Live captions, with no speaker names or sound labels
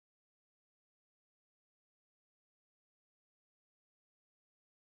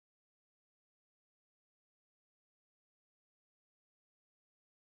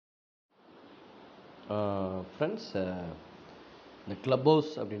Friends, இந்த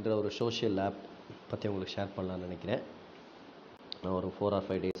க்ளப்ஹவுஸ் அப்படின்ற ஒரு சோஷியல் ஆப் பற்றி உங்களுக்கு ஷேர் பண்ணலான்னு நினைக்கிறேன். நான் ஒரு 4 or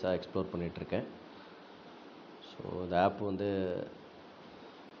 5 டேஸாக எக்ஸ்ப்ளோர் பண்ணிகிட்ருக்கேன். ஸோ இந்த ஆப் வந்து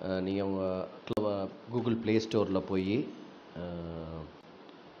நீங்கள் உங்கள் கூகுள் ப்ளே ஸ்டோரில் போய்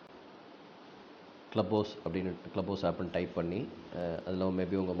க்ளப்ஹவுஸ் ஆப்னு டைப் பண்ணி அதில்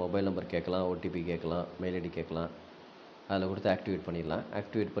மேபி உங்கள் மொபைல் நம்பர் கேட்கலாம், ஓடிபி கேட்கலாம், மெயில் ஐடி கேட்கலாம். அதில் கொடுத்து ஆக்டிவேட் பண்ணிடலாம்.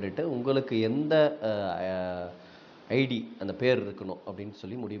 ஆக்டிவேட் பண்ணிவிட்டு உங்களுக்கு எந்த ஐடி அந்த பேர் இருக்கணும் அப்படின்னு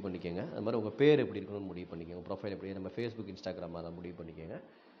சொல்லி முடிவு பண்ணிக்கோங்க. அது மாதிரி உங்கள் பேர் எப்படி இருக்கணும்னு முடிவு பண்ணிக்கோங்க. ப்ரொஃபைல் எப்படி நம்ம ஃபேஸ்புக், இன்ஸ்டாகிராம் அதை முடிவு பண்ணிக்கோங்க.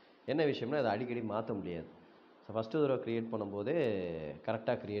 என்ன விஷயம்னா அதை அடிக்கடி மாற்ற முடியாது. ஸோ ஃபஸ்ட்டு தடவை க்ரியேட் பண்ணும்போதே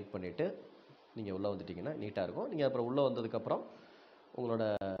கரெக்டாக க்ரியேட் பண்ணிவிட்டு நீங்கள் உள்ளே வந்துட்டிங்கன்னா நீட்டாக இருக்கும். நீங்கள் அப்புறம் உள்ளே வந்ததுக்கப்புறம் உங்களோட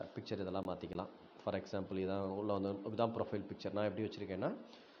பிக்சர் இதெல்லாம் மாற்றிக்கலாம். ஃபார் எக்ஸாம்பிள் இதான் உள்ளே வந்து இதுதான் ப்ரொஃபைல் பிக்சர். நான் எப்படி வச்சுருக்கேன்னா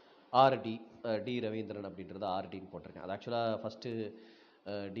டி ரவீந்திரன் அப்படின்றது ஆர்டின்னு போட்டிருக்கேன். அது ஆக்சுவலாக ஃபஸ்ட்டு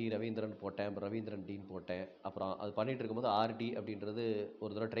டி ரவீந்திரன் போட்டேன், அப்புறம் ரவீந்திரன் டின்னு போட்டேன். அப்புறம் அது பண்ணிகிட்டு இருக்கும்போது ஆர்டி அப்படின்றது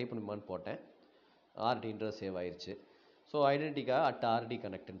ஒரு தடவை ட்ரை பண்ணுமான்னு போட்டேன். ஆர்டின்றது சேவ் ஆயிடுச்சு. ஸோ ஐடென்டிக்காக @RD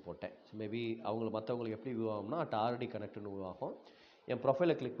கனெக்ட்னு போட்டேன். ஸோ மேபி மற்றவங்களுக்கு எப்படி வியூ ஆகும்னா @RD கனெக்ட்னு வியூ ஆகும். என்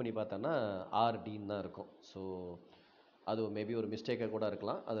ப்ரொஃபைலை கிளிக் பண்ணி பார்த்தோன்னா ஆர்டின்னு தான் இருக்கும். ஸோ அது மேபி ஒரு மிஸ்டேக்காக கூட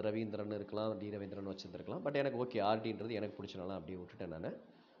இருக்கலாம். அது ரவீந்திரன் இருக்கலாம், டி ரவீந்திரன் வச்சுருந்துருக்கலாம். பட் எனக்கு ஓகே, ஆர்டின்றது எனக்கு பிடிச்சனால அப்படியே விட்டுட்டேன் நான்.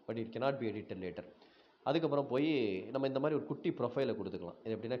 But it cannot be edited later. அதுக்கப்புறம் போய் நம்ம இந்த மாதிரி ஒரு குட்டி ப்ரொஃபைலை கொடுத்துக்கலாம்.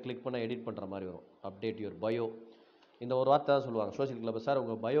 இது எப்படின்னா கிளிக் பண்ணால் எடிட் பண்ணுற மாதிரி வரும். அப்டேட் யுவர் பயோ, இந்த ஒரு வார்த்தை தான் சொல்லுவாங்க சோஷியல் கிளப். சார்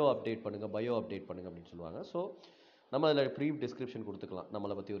உங்கள் பயோ அப்டேட் பண்ணுங்கள் அப்படின்னு சொல்லுவாங்க. ஸோ நம்ம அதில் ப்ரீஃப் டிஸ்கிரிப்ஷன் கொடுத்துக்கலாம்.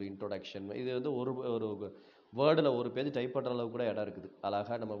 நம்மளை பற்றி ஒரு இன்ட்ரோடக்ஷன். இது வந்து ஒரு வேர்டில் ஒரு பேஜ் டைப் பண்ணுற அளவுக்கு கூட இடம் இருக்குது.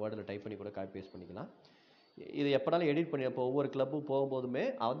 அழகாக நம்ம வேர்டில் டைப் பண்ணி கூட காப்பி பேஸ்ட் பண்ணிக்கலாம். இது எப்போனாலும் எடிட் பண்ணி அப்போ ஒவ்வொரு கிளப்பும் போகும்போதுமே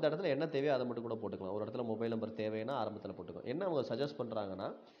அந்த இடத்துல என்ன தேவையோ அதை மட்டும் கூட போட்டுக்கலாம். ஒரு இடத்துல மொபைல் நம்பர் தேவைன்னா ஆரம்பத்தில் போட்டுக்கலாம். என்ன அவங்க சஜஸ்ட் பண்ணுறாங்கன்னா,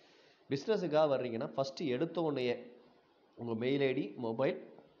 பிஸ்னஸுக்காக வர்றீங்கன்னா ஃபஸ்ட்டு எடுத்த உடனேயே உங்கள் மெயில் ஐடி, மொபைல்,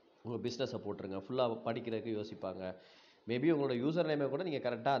 உங்கள் பிஸ்னஸை போட்டுருங்க. ஃபுல்லாக படிக்கிறதுக்கு யோசிப்பாங்க. மேபி உங்களோட யூசர் நேமே கூட நீங்கள்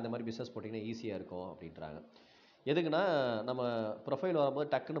கரெக்டாக அந்த மாதிரி பிஸ்னஸ் போட்டிங்கன்னா ஈஸியாக இருக்கும் அப்படின்றாங்க. எதுக்குன்னா நம்ம ப்ரொஃபைல் வரும்போது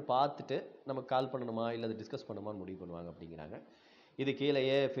டக்குன்னு பார்த்துட்டு நமக்கு கால் பண்ணணுமா இல்லை அதை டிஸ்கஸ் பண்ணுமான்னு முடிவு பண்ணுவாங்க அப்படிங்கிறாங்க. இது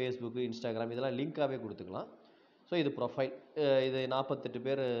கீழேயே ஃபேஸ்புக்கு, இன்ஸ்டாகிராம் இதெல்லாம் லிங்காகவே கொடுத்துக்கலாம். ஸோ இது ப்ரொஃபைல். இது 48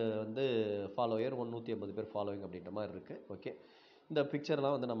 பேர் வந்து ஃபாலோயர், 150 பேர் ஃபாலோவிங் அப்படின்ற மாதிரி இருக்குது. ஓகே, இந்த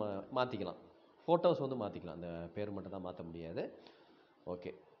பிக்சர்லாம் வந்து நம்ம மாற்றிக்கலாம். ஃபோட்டோஸ் வந்து மாற்றிக்கலாம், அந்த பேர் மட்டும் தான் மாற்ற முடியாது.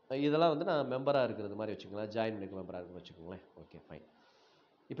 ஓகே, இதெல்லாம் வந்து நான் மெம்பராக இருக்கிறது மாதிரி வச்சுக்கோங்களேன், ஜாயின் பண்ணிக்க மெம்பராக இருக்குன்னு வச்சுக்கோங்களேன். Okay fine.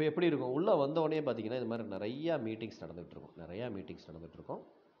 இப்போ எப்படி இருக்கும், உள்ளே வந்தோடனே பார்த்தீங்கன்னா இது மாதிரி நிறையா மீட்டிங்ஸ் நடந்துகிட்ருக்கும்.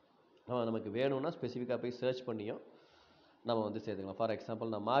 நமக்கு வேணும்னா ஸ்பெசிஃபிக்காக போய் சர்ச் பண்ணியும் நம்ம வந்து சேர்த்துக்கலாம். ஃபார்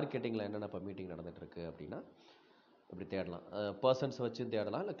எக்ஸாம்பிள் நான் மார்க்கெட்டிங்கில் என்னென்ன இப்போ மீட்டிங் நடந்துகிட்ருக்கு அப்படின்னா இப்படி தேடலாம். பர்சன்ஸ் வச்சு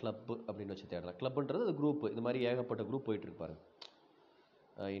தேடலாம், இல்லை கிளப்பு அப்படின்னு வச்சு தேடலாம். கிளப்புன்றது அது குரூப்பு. இது மாதிரி ஏகப்பட்ட குரூப் போயிட்டுருப்பாரு.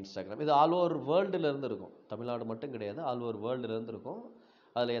 இன்ஸ்டாகிராம் இது ஆல் ஓவர் வேர்ல்டுலேருந்து இருக்கும். தமிழ்நாடு மட்டும் கிடையாது, ஆல் ஓவர் வேர்ல்டுலேருந்து இருக்கும்.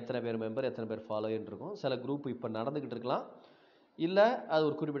 அதில் எத்தனை பேர் மெம்பர், எத்தனை பேர் ஃபாலோயின்னு இருக்கும். சில குரூப் இப்போ நடந்துக்கிட்டு இருக்கலாம், இல்லை அது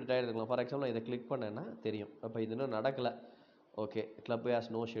ஒரு குறிப்பிட்ட டைம் இருக்கலாம். ஃபார் எக்ஸாம்பிள் நான் இதை கிளிக் பண்ணேன்னா தெரியும். அப்போ இது இன்னும் நடக்கலை. Okay, club has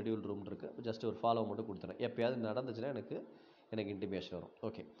no schedule room இருக்குது. ஜஸ்ட் ஒரு ஃபாலோ மட்டும் கொடுத்துறேன். எப்போயாவது நடந்துச்சுன்னா எனக்கு இன்டிமேஷன் வரும்.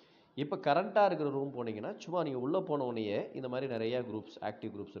 ஓகே, இப்போ கரண்ட்டாக இருக்கிற ரூம் போனீங்கன்னா சும்மா நீங்கள் உள்ளே போனோடனேயே இந்த மாதிரி நிறையா குரூப்ஸ்,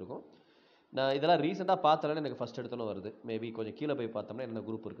 ஆக்டிவ் குரூப்ஸ் இருக்கும். நான் இதெல்லாம் ரீசெண்டாக பார்த்தனால எனக்கு ஃபஸ்ட் எடுத்தோன்னு வருது. மேபி கொஞ்சம் கீழே போய் பார்த்தோம்னா என்ன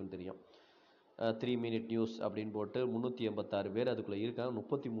குரூப் இருக்குன்னு தெரியும். 3 minute நியூஸ் அப்படின்னு போட்டு 386 பேர் அதுக்குள்ளே இருக்காங்க.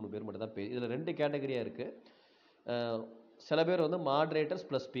 33 பேர் மட்டும் தான் இதில் 2 கேட்டகரியாக இருக்குது. சில பேர் வந்து மாட்ரேட்டர்ஸ்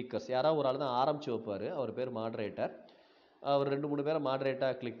ப்ளஸ் ஸ்பீக்கர்ஸ். யாராவது ஒரு ஆள் தான் ஆரம்பித்து வைப்பார், அவர் பேர் மாட்ரேட்டர். அவர் 2-3 பேரை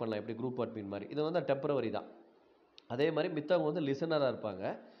மாட்ரேட்டாக கிளிக் பண்ணலாம், எப்படி குரூப் அட்மின் மாதிரி. இது வந்து டெம்பரவரி தான். அதே மாதிரி மித்தவங்க வந்து லிசனராக இருப்பாங்க.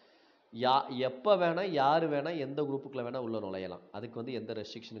 எப்போ வேணால், யார் வேணால், எந்த குரூப்புக்குள்ளே வேணால் உள்ளே நுழையலாம். அதுக்கு வந்து எந்த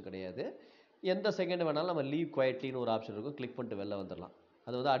ரெஸ்ட்ரிக்ஷனும் கிடையாது. எந்த செகண்ட் வேணாலும் நம்ம லீவ் குவைட்லின்னு ஒரு ஆப்ஷன் இருக்கும், கிளிக் பண்ணிட்டு வெளில வந்துடலாம்.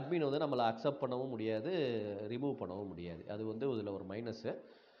 அது வந்து அட்மின் வந்து நம்மளை அக்செப்ட் பண்ணவும் முடியாது, ரிமூவ் பண்ணவும் முடியாது. அது வந்து இதில் ஒரு மைனஸு.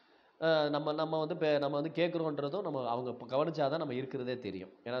 நம்ம வந்து கேட்குறோன்றதும் அவங்க இப்போ கவனிச்சாதான் நம்ம இருக்கிறதே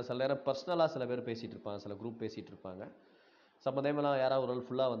தெரியும். ஏன்னா சில நேரம் பர்சனலாக சில பேர் பேசிகிட்டு இருப்பாங்க, சில குரூப் பேசிகிட்டு இருப்பாங்க. சம்மந்தமெல்லாம் யாராவது ஒரு நாள்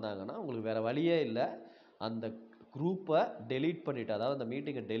ஃபுல்லாக வந்தாங்கன்னா உங்களுக்கு வேறு வழியே இல்லை, அந்த குரூப்பை டெலீட் பண்ணிவிட்டு, அதாவது அந்த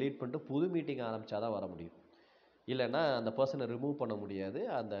மீட்டிங்கை டெலீட் பண்ணிட்டு புது மீட்டிங் ஆரம்பித்தா தான் வர முடியும். இல்லைன்னா அந்த பர்சனை ரிமூவ் பண்ண முடியாது,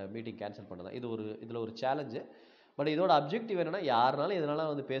 அந்த மீட்டிங் கேன்சல் பண்ணலாம். இதில் ஒரு சேலஞ்சு. பட் இதோட அப்ஜெக்டிவ் என்னென்னா, யாருனாலும் எதனால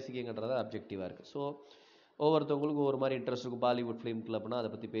வந்து பேசிக்கிங்கன்றது அப்ஜெக்டிவாக இருக்குது. ஸோ ஒவ்வொருத்தவங்களுக்கும் ஒரு மாதிரி இன்ட்ரெஸ்ட் இருக்கும். பாலிவுட் ஃபிலிம் கிளப்னா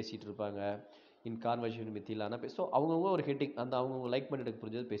அதை பற்றி பேசிகிட்டு இருப்பாங்க. இன் கான்வர்சேஷன் வித் இல்லானா ஸோ அவங்கவுங்க ஒரு ஹெட்டிங், அந்த அவங்கவுங்க லைக் பண்ணிட்டு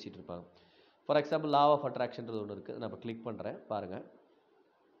புரிஞ்சது பேசிகிட்டு இருப்பாங்க. ஃபார் எக்ஸாம்பிள் லா ஆஃப் அட்ராக்ஷன்றது ஒன்று இருக்குது. நான் இப்போ கிளிக் பண்ணுறேன், பாருங்கள்.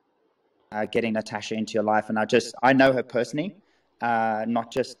 Getting Natasha into your life, and I know her personally, not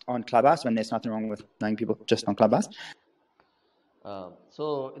just on ClubHouse, when there's nothing wrong with knowing people just on ClubHouse. So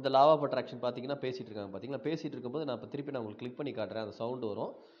இந்த லா ஆஃப் அட்ராக்ஷன் பார்த்தீங்கன்னா பேசிகிட்டு இருக்காங்க. பார்த்தீங்கன்னா பேசிகிட்டு இருக்கும்போது நான் இப்போ திருப்பி நான் உங்களுக்கு கிளிக் பண்ணி காட்டுறேன், அந்த சவுண்டு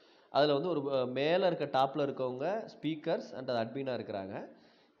வரும். அதில் வந்து ஒரு மேலே இருக்க டாப்பில் இருக்கவங்க ஸ்பீக்கர்ஸ் அண்ட் அது அட்மினாக இருக்கிறாங்க.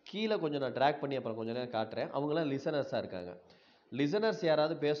 கீழே கொஞ்சம் நான் ட்ராக் பண்ணி அப்புறம் கொஞ்சம் நேரம் காட்டுறேன். அவங்களாம் லிசனர்ஸாக இருக்காங்க. லிசனர்ஸ்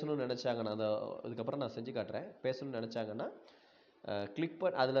யாராவது பேசணும்னு நினச்சாங்கன்னா, இதுக்கப்புறம் நான் செஞ்சு காட்டுறேன். பேசணும்னு நினச்சாங்கன்னா கிளிக்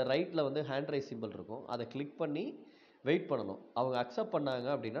அதில் ரைட்டில் வந்து ஹேண்ட் ரைஸ் சிம்பிள் இருக்கும். அதை கிளிக் பண்ணி வெயிட் பண்ணணும். அவங்க அக்செப்ட் பண்ணாங்க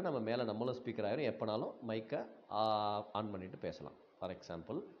அப்படின்னா நம்ம மேலே நம்மளும் ஸ்பீக்கர் ஆகிரும். எப்போனாலும் மைக்கை ஆன் பண்ணிட்டு பேசலாம். For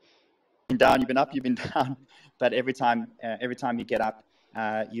example, you've been up, you've been down, but every time you get up,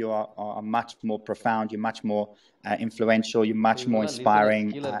 you are much more profound, you're much more influential, you're much more inspiring,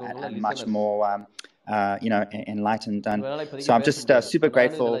 and much more enlightened. And so I'm just super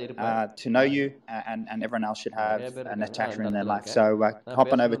grateful to know you, and everyone else should have Natasha in their life. So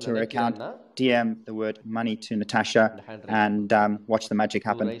hop on over to her account, DM the word money to Natasha, and watch the magic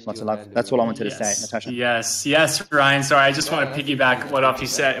happen. Lots of love. That's all I wanted to say, Natasha. Yes, Ryan. Sorry, I just want to piggyback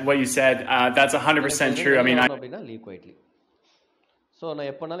what you said. That's 100% true. I mean, leave quietly. So நான்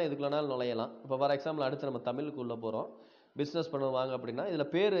எப்போனாலும் எதுக்குள்ளனாலும் நுழையலாம். இப்போ for example அடுத்து நம்ம தமிழுக்குள்ளே போகிறோம். Business பண்ணுவாங்க அப்படின்னா இதில்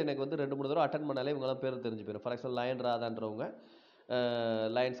பேர் எனக்கு வந்து 2-3 தடவை அட்டன் பண்ணாலே இவங்களாம் பேர் தெரிஞ்சு போயிடும். ஃபார் எக்ஸாம்பிள் லயன் ராதான்றவங்க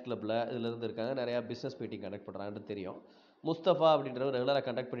லயன்ஸ் கிளப்பில் இதில் இருக்காங்க. நிறையா பிஸ்னஸ் மீட்டிங் கண்டக்ட் பண்ணுறாங்கன்னு தெரியும். முஸ்தபா அப்படின்றவர் ரெகுலராக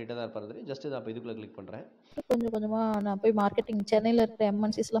கண்டக்ட் பண்ணிகிட்டே தான் இருப்பாரு தெரியும். ஜஸ்ட் நான் இப்போ இதுக்குள்ளே கிளிக் பண்ணுறேன். கொஞ்சம் கொஞ்சமாக நான் போய் மார்க்கெட்டிங், சென்னையில் இருக்கிற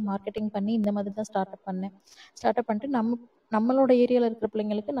எம்என்சிஸில் மார்க்கெட்டிங் பண்ணி இந்த மாதிரி தான் ஸ்டார்ட் அப் பண்ணிட்டு நம்மளோட ஏரியாவில் இருக்கிற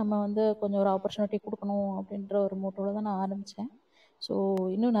பிள்ளைங்களுக்கு நம்ம வந்து கொஞ்சம் ஒரு ஆப்பர்ச்சுனிட்டி கொடுக்கணும் அப்படின்ற ஒரு மோட்டோவில் தான் நான் ஆரம்பித்தேன். ஸோ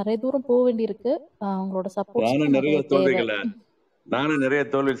இன்னும் நிறைய தூரம் போக வேண்டியிருக்கு. அவங்களோட சப்போர்ட். நானும் நிறைய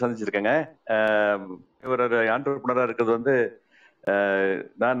தோல்வி சந்திச்சிருக்கேங்க. ஒரு ஆண்டர்பிரனரா இருக்கிறது வந்து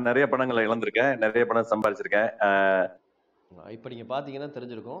நான் நிறைய பணங்களை இழந்திருக்கேன், நிறைய பணம் சம்பாதிச்சிருக்கேன். இப்போ நீங்கள் பார்த்தீங்கன்னா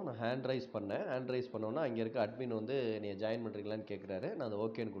தெரிஞ்சிருக்கும். நான் ஹேண்ட் ரைஸ் பண்ணோன்னா அங்கே இருக்க அட்மின் வந்து நீங்கள் ஜாயின் பண்ணுறீங்களான்னு கேட்குறாரு. நான் அதை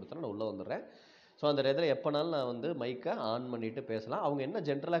ஓகேன்னு கொடுத்தேன். நான் உள்ளே வந்துடுறேன். ஸோ அந்த இடத்துல எப்போனாலும் நான் வந்து மைக்கை ஆன் பண்ணிவிட்டு பேசலாம். அவங்க என்ன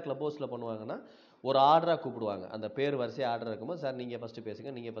ஜென்ரலாக கிளப் ஹவுஸில் பண்ணுவாங்கன்னா ஒரு ஆர்டராக கூப்பிடுவாங்க. அந்த பேர் வரிசை ஆர்டர் இருக்கும்போது சார் நீங்கள் ஃபஸ்ட்டு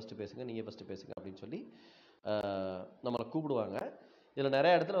பேசுங்க, நீங்கள் ஃபஸ்ட்டு பேசுங்க அப்படின்னு சொல்லி நம்மளை கூப்பிடுவாங்க. இதில்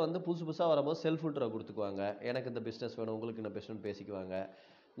நிறைய இடத்துல வந்து புதுசாக வரும்போது செல்ஃப் இன்ட்ரோ கொடுத்துக்குவாங்க. எனக்கு இந்த பிஸ்னஸ் வேணும், உங்களுக்கு இந்த பிஸ்னஸ் பேசிக்குவாங்க.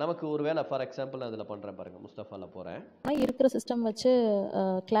 நமக்கு ஒரு வேலை ஃபார் எக்ஸாம்பிள் நான் இதில் பண்ணுறேன் பாருங்கள். முஸ்தஃபாவில் போகிறேன். இருக்கிற சிஸ்டம் வச்சு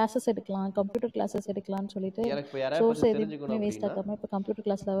கிளாஸஸ் எடுக்கலாம், கம்ப்யூட்டர் கிளாஸஸ் எடுக்கலாம்னு சொல்லிட்டு எனக்கு இப்போ யாராவது தெரிஞ்சுக்கணும் வேஸ்ட் ஆகாம இப்போ கம்ப்யூட்டர்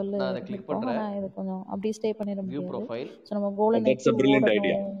கிளாஸ் லெவலில் நான் அதை கிளிக் பண்ணுறேன். இது கொஞ்சம் அப்படியே ஸ்டே பண்ணிட வியூ முடியாது. ப்ரொஃபைல். ஸோ நம்ம கோலை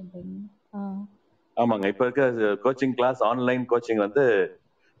ஆமாங்க. இப்ப இருக்க கோச்சிங் கிளாஸ், ஆன்லைன் கோச்சிங் வந்து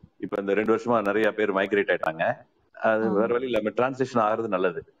இப்ப இந்த 2 வருஷமா நிறைய பேர் மைக்ரேட் ஆயிட்டாங்க. அது வேற வழி இல்ல, டிரான்சிஷன் ஆகிறது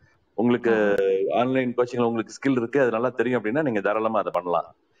நல்லது. உங்களுக்கு ஆன்லைன் கோச்சிங்ல உங்களுக்கு ஸ்கில் இருக்கு, அது நல்லா தெரியும் அப்படின்னா நீங்க தாராளமா அதை பண்ணலாம்.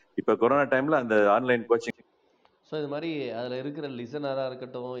 இப்ப கொரோனா டைம்ல அந்த ஆன்லைன் கோச்சிங். ஸோ இது மாதிரி அதில் இருக்கிற லிசனராக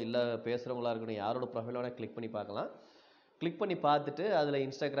இருக்கட்டும், இல்லை பேசுகிறவங்களா இருக்கட்டும், யாரோட ப்ரொஃபைல் வேணால் கிளிக் பண்ணி பார்க்கலாம். கிளிக் பண்ணி பார்த்துட்டு அதில்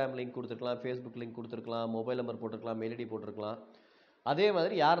இன்ஸ்டாகிராம் லிங்க் கொடுத்துருக்கலாம், ஃபேஸ்புக் லிங்க் கொடுத்துருக்கலாம், மொபைல் நம்பர் போட்டிருக்கலாம், மெயில் ஐடி போட்டிருக்கலாம். அதே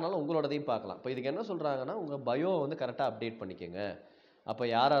மாதிரி யாருனாலும் உங்களோடதையும் பார்க்கலாம். இப்போ இதுக்கு என்ன சொல்கிறாங்கன்னா உங்கள் பயோ வந்து கரெக்டாக அப்டேட் பண்ணிக்கோங்க. அப்போ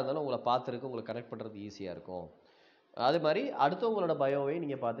யாராக இருந்தாலும் உங்களை பார்த்துருக்கு உங்களை கனெக்ட் பண்ணுறது ஈஸியாக இருக்கும். அது மாதிரி அடுத்தவங்களோட பயோவை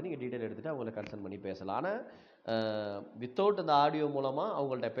நீங்கள் பார்த்து நீங்கள் டீட்டெயில் எடுத்துகிட்டு அவங்கள கன்சல்ட் பண்ணி பேசலாம். ஆனால் வித்தவுட் இந்த ஆடியோ மூலமாக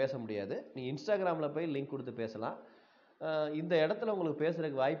அவங்கள்ட்ட பேச முடியாது. நீங்கள் இன்ஸ்டாகிராமில் போய் லிங்க் கொடுத்து பேசலாம். இந்த இடத்துல உங்களுக்கு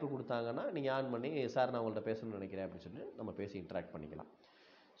பேசுகிறதுக்கு வாய்ப்பு கொடுத்தாங்கன்னா நீங்கள் ஆன் பண்ணி சார் நான் உங்கள்கிட்ட பேசணும்னு நினைக்கிறேன் அப்படின்னு சொல்லிட்டு நம்ம பேசி இன்ட்ராக்ட் பண்ணிக்கலாம்.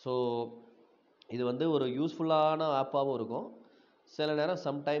 ஸோ இது வந்து ஒரு யூஸ்ஃபுல்லான ஆப்பாகவும் இருக்கும். சில நேரம்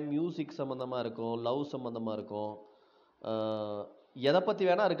சம்டைம் மியூசிக் சம்மந்தமாக இருக்கும், லவ் சம்மந்தமாக இருக்கும், எதை பற்றி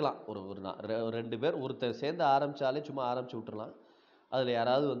வேணால் இருக்கலாம். ஒரு 2 பேர் ஒருத்தர் சேர்ந்து ஆரம்பித்தாலே சும்மா ஆரம்பித்து விட்டுறலாம். அதில்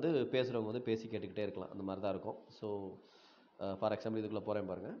யாராவது வந்து பேசுகிறவங்க வந்து பேசி கேட்டுக்கிட்டே இருக்கலாம். அந்த மாதிரி தான் இருக்கும். ஸோ ஃபார் எக்ஸாம்பிள் இதுக்குள்ளே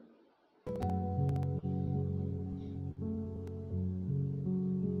போகிறேன் பாருங்கள்.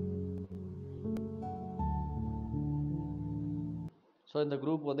 ஸோ இந்த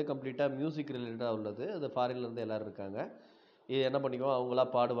குரூப் வந்து கம்ப்ளீட்டாக மியூசிக் ரிலேட்டடாக உள்ளது. அது ஃபாரின்லேருந்து எல்லோரும் இருக்காங்க. இது என்ன பண்ணிக்குவோம், அவங்களா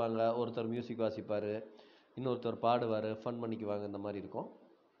பாடுவாங்க, ஒருத்தர் மியூசிக் வாசிப்பார், இன்னொருத்தர் பாடுவார், ஃபன் பண்ணிக்குவாங்க. இந்த மாதிரி இருக்கும்.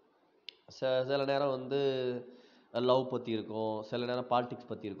 சில நேரம் வந்து லவ் பற்றி இருக்கும், சில நேரம் பாலிடிக்ஸ்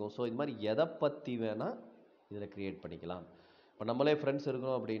பற்றி இருக்கும். ஸோ இது மாதிரி எதை பற்றி வேணால் இதில் க்ரியேட் பண்ணிக்கலாம். இப்போ நம்மளே ஃப்ரெண்ட்ஸ்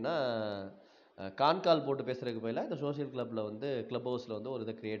இருக்கோம் அப்படின்னா கால் போட்டு பேசுகிறதுக்கு பதிலாக இந்த சோஷியல் கிளப்பில் வந்து கிளப் ஹவுஸில் வந்து ஒரு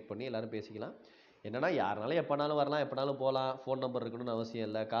இதை க்ரியேட் பண்ணி எல்லோரும் பேசிக்கலாம். என்னென்னா யாருனாலும் எப்போனாலும் வரலாம், எப்போனாலும் போகலாம். ஃபோன் நம்பர் இருக்கணும்னு அவசியம்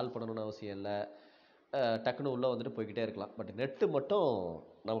இல்லை, கால் பண்ணணும்னு அவசியம் இல்லை. டக்குன்னு உள்ளே வந்துட்டு போய்கிட்டே இருக்கலாம். பட் நெட்டு மட்டும்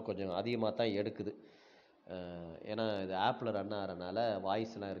நமக்கு கொஞ்சம் அதிகமாக தான் எடுக்குது. ஏன்னா இது ஆப்பில் ரன் ஆகிறனால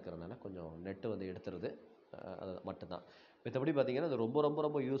வாய்ஸ்லாம் இருக்கிறனால கொஞ்சம் நெட்டு வந்து எடுத்துருது. அது மட்டும்தான். மற்றபடி பார்த்திங்கன்னா இது ரொம்ப ரொம்ப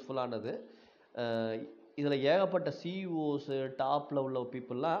ரொம்ப யூஸ்ஃபுல்லானது. இதில் ஏகப்பட்ட சிஇஓஸு டாப்பில் உள்ள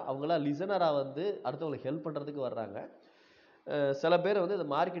பீப்புளெலாம் அவங்களாம் லிசனராக வந்து அடுத்தவங்களுக்கு ஹெல்ப் பண்ணுறதுக்கு வர்றாங்க. சில பேர் வந்து இந்த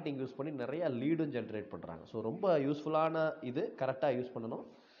மார்க்கெட்டிங் யூஸ் பண்ணி நிறையா லீடும் ஜென்ரேட் பண்ணுறாங்க. ஸோ ரொம்ப யூஸ்ஃபுல்லான இது, கரெக்டாக யூஸ் பண்ணணும்.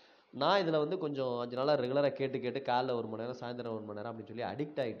 நான் இதில் வந்து கொஞ்சம் 5 நாளாக ரெகுலராக கேட்டு காலைல 1 மணி நேரம், சாயந்தரம் 1 மணி நேரம் அப்படின்னு சொல்லி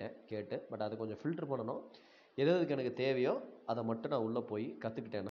அடிக்ட் ஆகிட்டேன் கேட்டு. பட் அதை கொஞ்சம் ஃபில்டர் பண்ணணும். எதுக்கு எனக்கு தேவையோ அதை மட்டும் நான் உள்ளே போய் கற்றுக்கிட்டேன்.